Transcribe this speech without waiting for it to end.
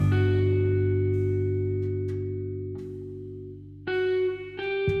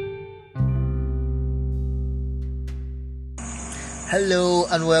Hello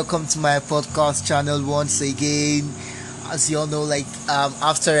and welcome to my podcast channel once again. As you all know,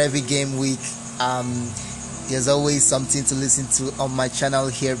 after every game week, there's always something to listen to on my channel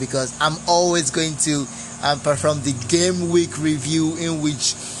here because I'm always going to perform the game week review in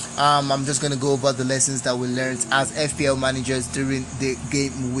which I'm just going to go over the lessons that we learned as FPL managers during the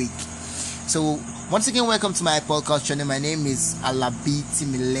game week. So once again, welcome to my podcast channel. My name is Alabi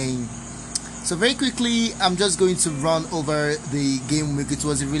Timilane. So very quickly, I'm just going to run over the game week. It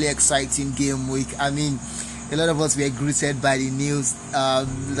was a really exciting game week. I mean, a lot of us were greeted by the news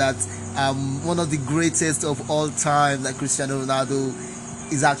that one of the greatest of all time, like Cristiano Ronaldo,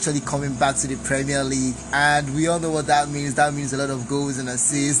 is actually coming back to the Premier League. And we all know what that means. That means a lot of goals and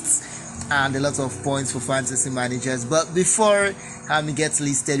assists and a lot of points for fantasy managers. But before it gets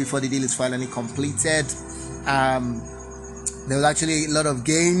listed, before the deal is finally completed, there was actually a lot of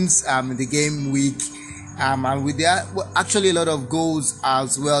games in the game week, and with that, actually a lot of goals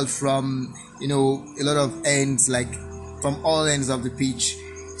as well from a lot of ends, like from all ends of the pitch.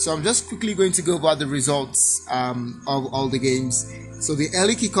 So I'm just quickly going to go over the results of all the games. So the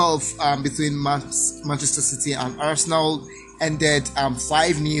early kickoff between Manchester City and Arsenal ended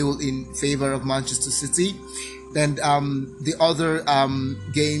 5-0 in favor of Manchester City. Then the other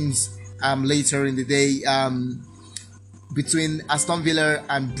games later in the day, between Aston Villa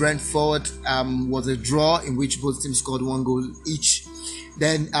and Brentford was a draw in which both teams scored 1 goal each.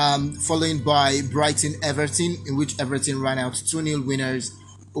 Then following by Brighton Everton, in which Everton ran out 2-0 winners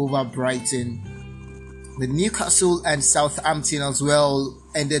over Brighton. The Newcastle and Southampton as well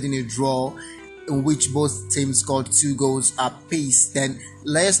ended in a draw in which both teams scored 2 goals apiece. Then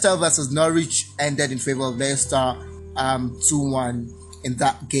Leicester versus Norwich ended in favor of Leicester 2-1 in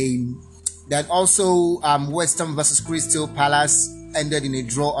that game. Then also West Ham versus Crystal Palace ended in a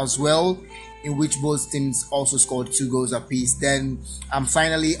draw as well, in which both teams also scored 2 goals apiece. Then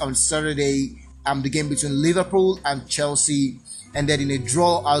finally on Saturday, the game between Liverpool and Chelsea ended in a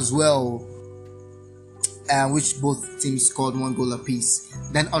draw as well, which both teams scored 1 goal apiece.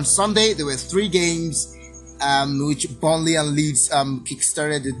 Then on Sunday there were 3 games, which Burnley and Leeds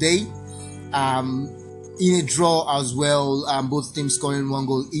kickstarted the day in a draw as well, both teams scoring 1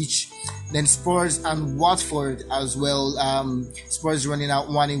 goal each. Then Spurs and Watford as well, Spurs running out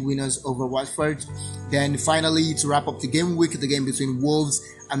 1-0 winners over Watford. Then finally, to wrap up the game week, the game between Wolves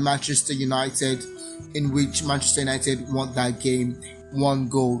and Manchester United, in which Manchester United won that game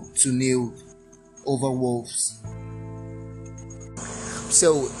 1-0 over Wolves.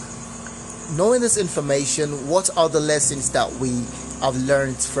 So, knowing this information, what are the lessons that we have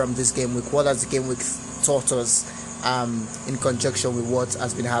learned from this game week? What has the game week taught us in conjunction with what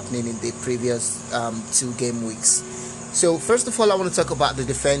has been happening in the previous 2 game weeks? So first of all, I want to talk about the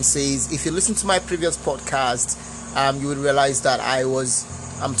defenses. If you listen to my previous podcast, you would realize that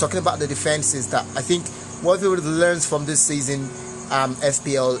I'm talking about the defenses. That I think what we would learn from this season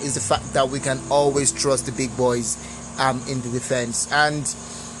FPL is the fact that we can always trust the big boys in the defense. And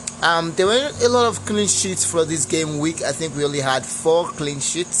there were a lot of clean sheets for this game week. I think we only had 4 clean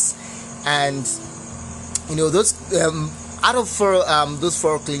sheets, and those out of those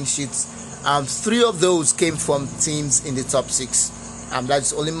 4 clean sheets, 3 of those came from teams in the top 6.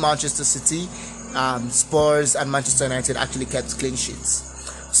 That's only Manchester City, Spurs, and Manchester United actually kept clean sheets.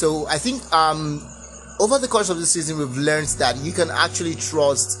 So I think over the course of the season, we've learned that you can actually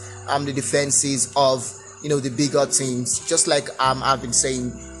trust the defenses of the bigger teams, just like I've been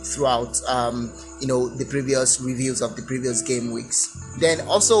saying throughout the previous reviews of the previous game weeks. Then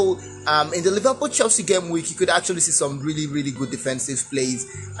also in the Liverpool-Chelsea game week, you could actually see some really, really good defensive plays.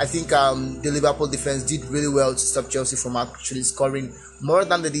 I think the Liverpool defense did really well to stop Chelsea from actually scoring more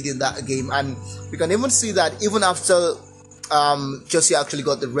than they did in that game. And we can even see that even after Chelsea actually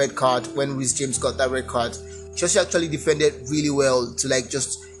got the red card, when Reece James got that red card, Chelsea actually defended really well to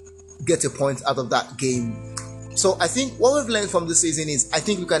just get a point out of that game. So I think what we've learned from this season is I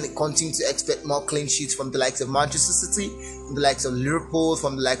think we can continue to expect more clean sheets from the likes of Manchester City, from the likes of Liverpool,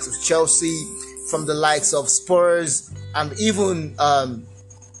 from the likes of Chelsea, from the likes of Spurs, and even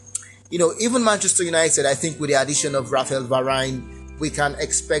even Manchester United. I think with the addition of Raphael Varane, we can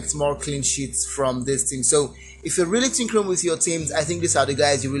expect more clean sheets from this team. So if you're really tinkering with your teams, I think these are the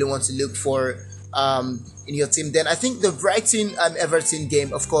guys you really want to look for in your team. Then I think the Brighton and Everton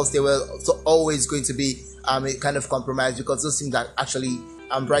game, of course, they were always going to be a kind of compromise, because those teams that actually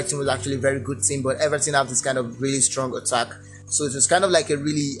Brighton was actually a very good team, but Everton have this kind of really strong attack. So it was kind of like a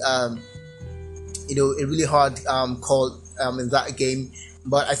really a really hard call in that game.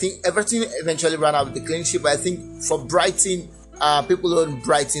 But I think Everton eventually ran out with the clean sheet. But I think for Brighton, people who own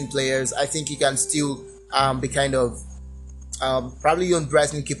Brighton players, I think you can still be kind of probably on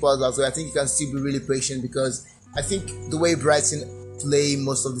Brighton keepers as well. I think you can still be really patient, because I think the way Brighton play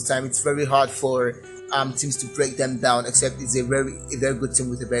most of the time, it's very hard for teams to break them down, except it's a very good team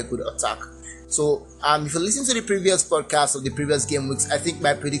with a very good attack. So if you listen to the previous podcast of the previous game weeks, I think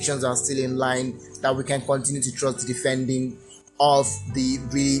my predictions are still in line, that we can continue to trust the defending of the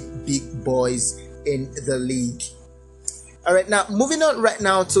really big boys in the league. All right, now moving on right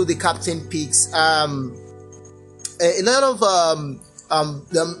now to the captain picks. A lot of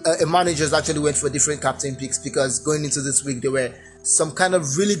managers actually went for different captain picks, because going into this week there were some kind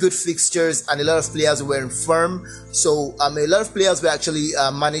of really good fixtures and a lot of players were in form. So a lot of players were actually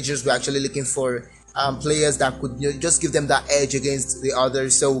managers were actually looking for players that could just give them that edge against the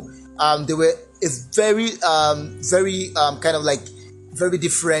others. So there were a very kind of like very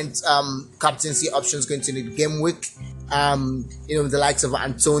different captaincy options going into the game week. With the likes of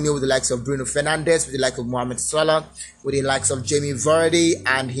Antonio, with the likes of Bruno Fernandes, with the likes of Mohamed Salah, with the likes of Jamie Vardy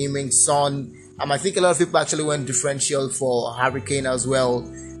and Heung-min Son. I think a lot of people actually went differential for Harry Kane as well,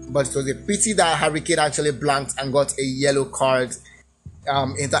 but it was a pity that Harry Kane actually blanked and got a yellow card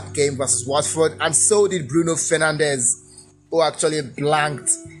in that game versus Watford, and so did Bruno Fernandes, who actually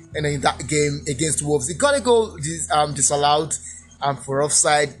blanked in that game against Wolves. He got a goal disallowed for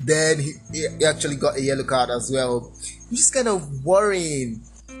offside, then he actually got a yellow card as well, which is kind of worrying.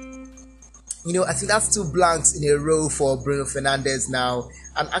 I think that's 2 blanks in a row for Bruno Fernandes now,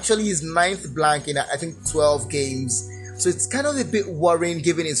 and actually his 9th blank in I think 12 games. So it's kind of a bit worrying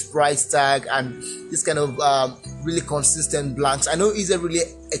given his price tag and this kind of really consistent blanks. I know he's a really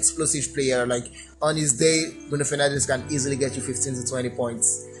explosive player. Like on his day, Bruno Fernandes can easily get you 15 to 20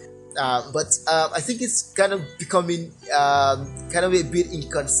 points. But I think it's kind of becoming kind of a bit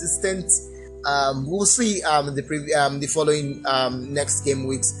inconsistent. We'll see the following next game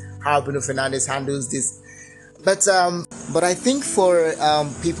weeks how Bruno Fernandes handles this. But I think for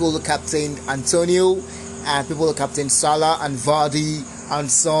people who captained Antonio and people who captained Salah and Vardy and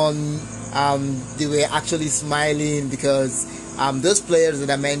Son, they were actually smiling, because those players that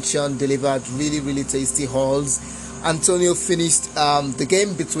I mentioned delivered really tasty hauls. Antonio finished the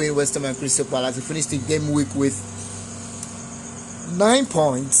game between West Ham and Crystal Palace. He finished the game week with 9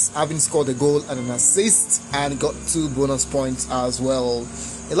 points, having scored a goal and an assist, and got 2 bonus points as well.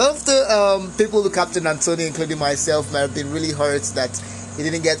 A lot of the people who captained Antonio, including myself, might have been really hurt that he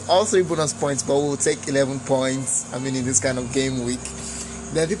didn't get all 3 bonus points, but we'll take 11 points, in this kind of game week.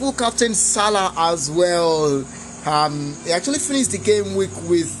 Then people who captained Salah as well. He actually finished the game week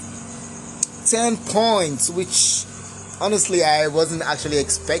with 10 points, which honestly I wasn't actually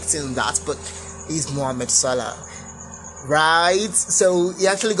expecting that, but he's Mohamed Salah, right? So he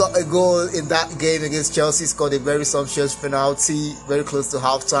actually got a goal in that game against Chelsea, scored a very sumptuous penalty very close to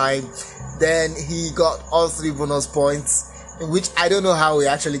halftime. Then he got all 3 bonus points, in which I don't know how he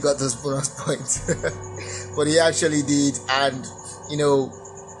actually got those bonus points but he actually did. And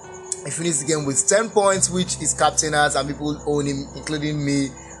he finished the game with 10 points, which his captain has, and people who own him, including me,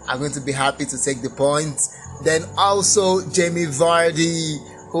 are going to be happy to take the points. Then also Jamie Vardy,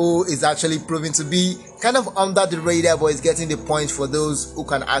 who is actually proving to be kind of under the radar, but is getting the points for those who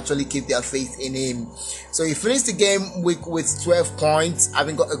can actually keep their faith in him. So he finished the game week with 12 points,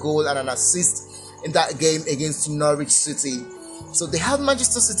 having got a goal and an assist in that game against Norwich City. So they have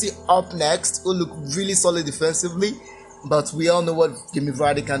Manchester City up next, who look really solid defensively, but we all know what Jamie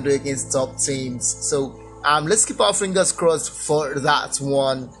Vardy can do against top teams. So let's keep our fingers crossed for that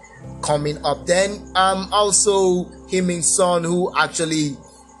one coming up. Then also Heung-min Son, who actually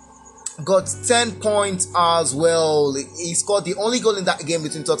got 10 points as well. He scored the only goal in that game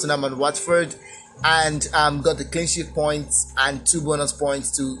between Tottenham and Watford, and got the clean sheet points and 2 bonus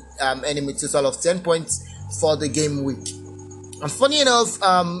points to earn him a total of 10 points for the game week. And funny enough,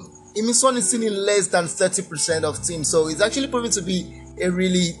 Heung-min Son is still in less than 30% of teams, so it's actually proven to be a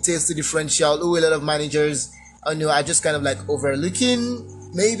really tasty differential who a lot of managers are just kind of like overlooking,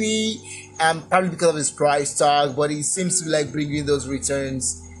 maybe, probably because of his price tag, but he seems to be like bringing those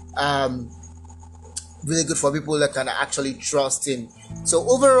returns really good for people that can actually trust him. So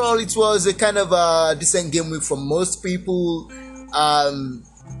overall, it was a kind of a decent game week for most people.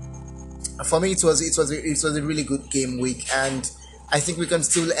 For me, it was a really good game week, and I think we can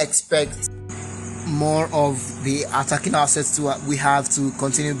still expect more of the attacking assets we have to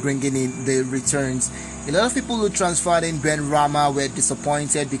continue bringing in the returns. A lot of people who transferred in Ben Rama were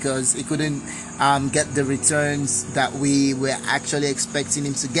disappointed because he couldn't get the returns that we were actually expecting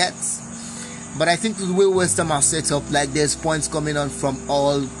him to get. But I think the way West Ham are set up, like there's points coming on from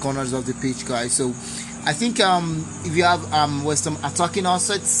all corners of the pitch, guys. So I think if you have West Ham attacking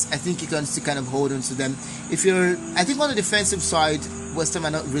assets, I think you can still kind of hold on to them. If you're, I think on the defensive side, West Ham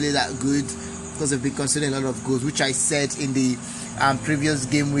are not really that good because they've been conceding a lot of goals, which I said in the previous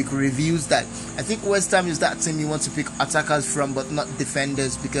game week reviews that I think West Ham is that team you want to pick attackers from, but not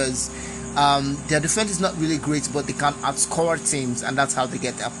defenders, because their defense is not really great, but they can outscore teams, and that's how they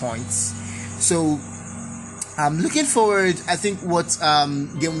get their points. So looking forward, I think what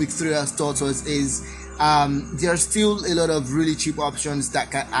game week 3 has taught us is there are still a lot of really cheap options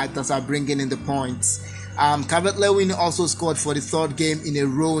that are bringing in the points. Calvert Lewin also scored for the third game in a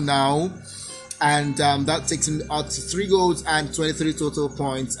row now, and that takes him out to 3 goals and 23 total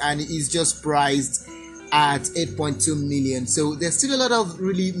points, and he's just priced at 8.2 million. So there's still a lot of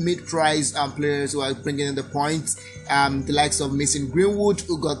really mid-price players who are bringing in the points. The likes of Mason Greenwood,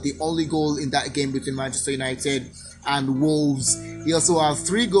 who got the only goal in that game between Manchester United and Wolves. He also has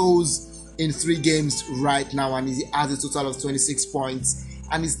 3 goals in 3 games right now, and he has a total of 26 points,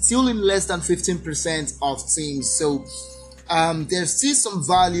 and he's still in less than 15% of teams. So there's still some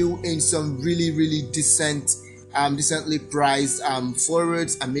value in some really decently priced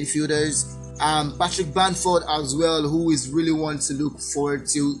forwards and midfielders. Patrick Bamford as well, who is really one to look forward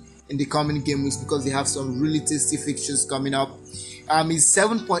to in the coming game weeks, because they have some really tasty fixtures coming up. He's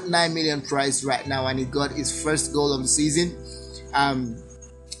 7.9 million price right now, and he got his first goal of the season,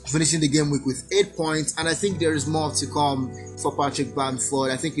 finishing the game week with 8 points, and I think there is more to come for Patrick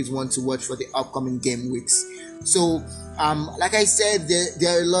Bamford. I think he's one to watch for the upcoming game weeks. So like I said,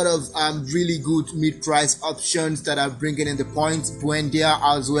 there are a lot of really good mid-price options that are bringing in the points. Buendia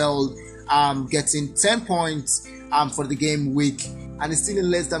as well, getting 10 points for the game week, and it's still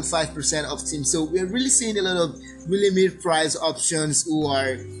in less than 5% of teams. So we're really seeing a lot of really mid-price options who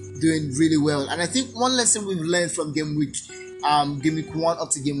are doing really well. And I think one lesson we've learned from game week 1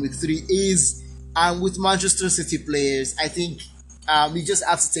 up to game week 3 is with Manchester City players, I think we just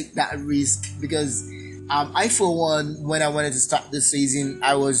have to take that risk, because I, for one, when I wanted to start this season,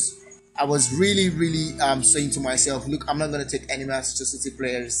 I was really saying to myself, look, I'm not going to take any Manchester City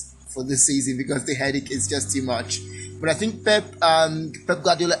players for this season because the headache is just too much. But I think Pep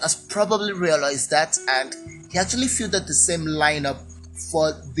Guardiola has probably realized that, and he actually fielded the same lineup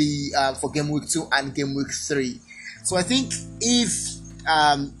for the for game week 2 and game week 3. So I think if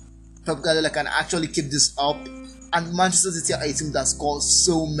Pep Guardiola can actually keep this up, and Manchester City are a team that scores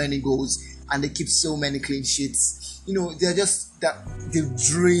so many goals and they keep so many clean sheets, you know, they're just the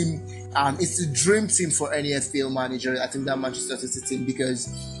dream. It's the dream team for any FPL manager. I think that Manchester City team, because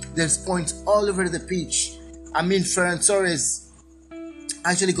there's points all over the pitch. I mean, Ferran Torres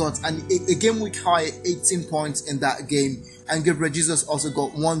actually got a game week high 18 points in that game, and Gabriel Jesus also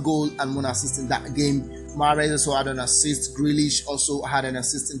got 1 goal and 1 assist in that game. Mahrez also had an assist. Grealish also had an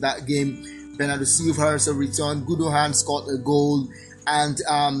assist in that game. Bernardo Silva also returned. Gundogan scored a goal, and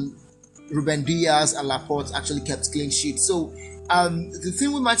Ruben Diaz and Laporte actually kept clean sheets. So the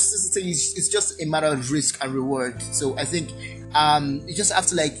thing with Manchester City is it's just a matter of risk and reward. So I think you just have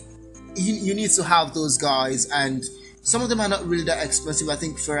to you need to have those guys, and some of them are not really that expensive. I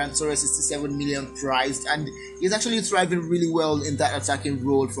think Ferran Torres is 67 million priced, and he's actually thriving really well in that attacking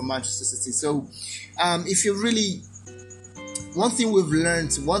role for Manchester City. So if you really, one thing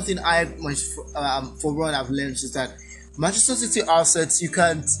I for one I've learned is that Manchester City assets, you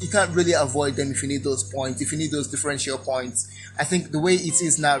can't really avoid them if you need those points, if you need those differential points. I think the way it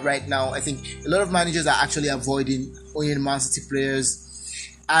is right now, I think a lot of managers are actually avoiding owning Man City players,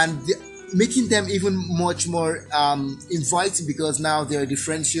 and making them even much more inviting, because now there are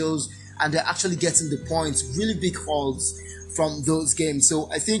differentials and they're actually getting the points, really big hauls from those games. So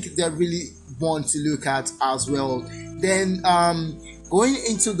I think they're really one to look at as well. Then going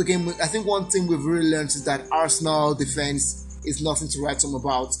into the game, I think one thing we've really learned is that Arsenal defense is nothing to write home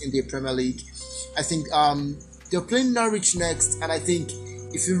about in the Premier League. I think they're playing Norwich next, and I think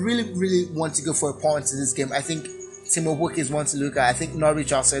if you really want to go for a point in this game, I think Timo Werner is one to look at. I think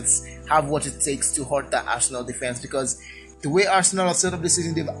Norwich assets have what it takes to hurt that Arsenal defense, because the way Arsenal have set up this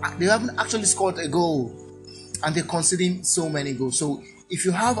season, they haven't actually scored a goal, and they're conceding so many goals. So if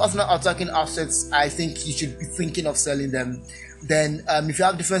you have Arsenal attacking assets, I think you should be thinking of selling them. Then if you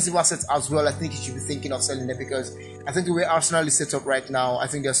have defensive assets as well, I think you should be thinking of selling them, because I think the way Arsenal is set up right now, I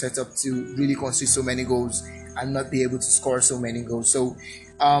think they're set up to really concede so many goals and not be able to score so many goals. So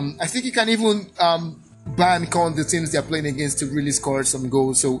I think you can even ban count the teams they're playing against to really score some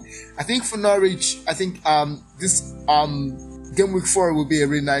goals. So I think for Norwich, I think this game week 4 will be a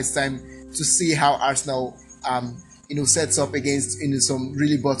really nice time to see how Arsenal sets up against some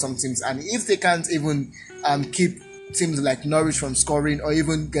really bottom teams, and if they can't even keep teams like Norwich from scoring or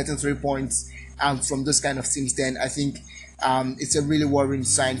even getting 3 points from those kind of teams, then I think it's a really worrying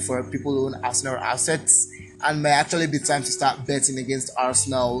sign for people who own Arsenal assets, and may actually be time to start betting against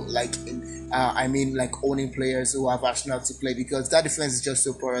Arsenal, like like owning players who have Arsenal to play, because that defense is just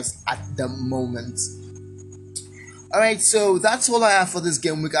so porous at the moment. Alright, so that's all I have for this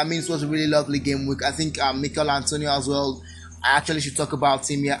game week. I mean, it was a really lovely game week. I think Mikel Antonio as well, I actually should talk about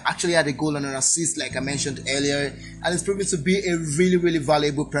him here. Actually had a goal and an assist, like I mentioned earlier, and it's proven to be a really, really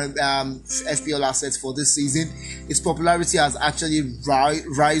valuable FPL asset for this season. His popularity has actually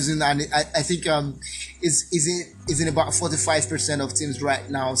risen, and I think is in about 45% of teams right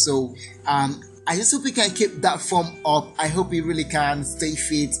now. So I just hope he can keep that form up. I hope he really can stay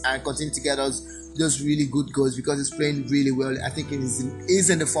fit and continue to get us those really good goals, because he's playing really well. I think he's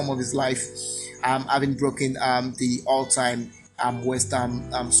in the form of his life, having broken the all-time West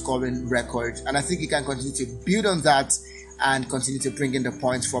Ham scoring record, and I think he can continue to build on that and continue to bring in the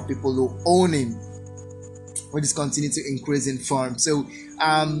points for people who own him, which is continue to increase in form. So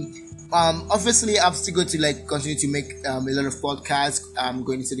obviously I'm still going to continue to make a lot of podcasts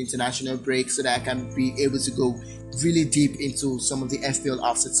going into the international break, so that I can be able to go really deep into some of the FPL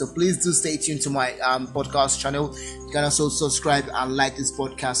assets. So please do stay tuned to my podcast channel. You can also subscribe and like this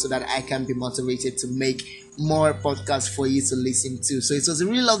podcast so that I can be motivated to make more podcasts for you to listen to. So it was a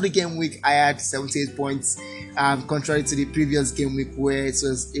really lovely game week. I had 78 points, contrary to the previous game week where it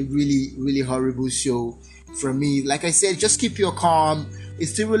was a really, really horrible show for me. Like I said, just keep your calm.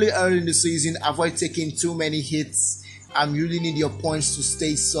 It's still really early in the season. Avoid taking too many hits. You really need your points to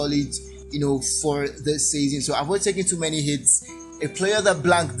stay solid, for this season. So avoid taking too many hits. A player that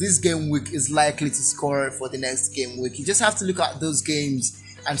blanked this game week is likely to score for the next game week. You just have to look at those games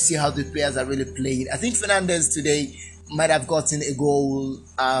and see how the players are really playing. I think Fernandes today might have gotten a goal.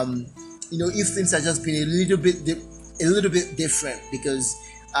 If things had just been a little bit different, because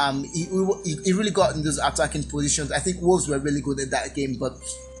he really got in those attacking positions. I think Wolves were really good in that game, but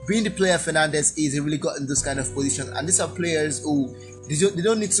being the player Fernandes is, he really got in those kind of positions, and these are players who they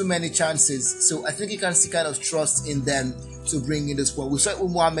don't need too many chances. So I think you can see kind of trust in them to bring in this point. We saw it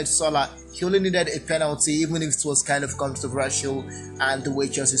with Mohamed Salah. He only needed a penalty, even if it was kind of controversial, and the way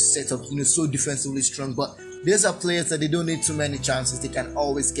Chelsea set up, so defensively strong. But these are players that they don't need too many chances. They can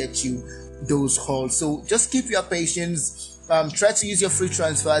always get you those goals. So just keep your patience. Try to use your free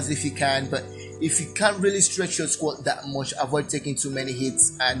transfers if you can, but if you can't really stretch your squad that much, avoid taking too many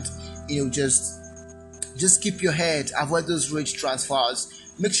hits, and just keep your head. Avoid those rich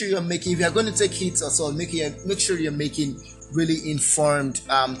transfers. Make sure you're making, if you're going to take hits or so, make sure you're making really informed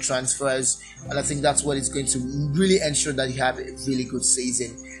transfers, and I think that's what is going to really ensure that you have a really good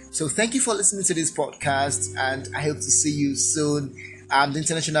season. So thank you for listening to this podcast, and I hope to see you soon. The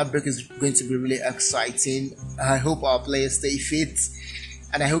international break is going to be really exciting. I hope our players stay fit,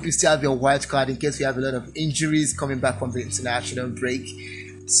 and I hope you still have your wild card in case we have a lot of injuries coming back from the international break.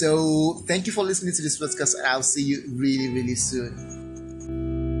 So thank you for listening to this podcast, and I'll see you really, really soon.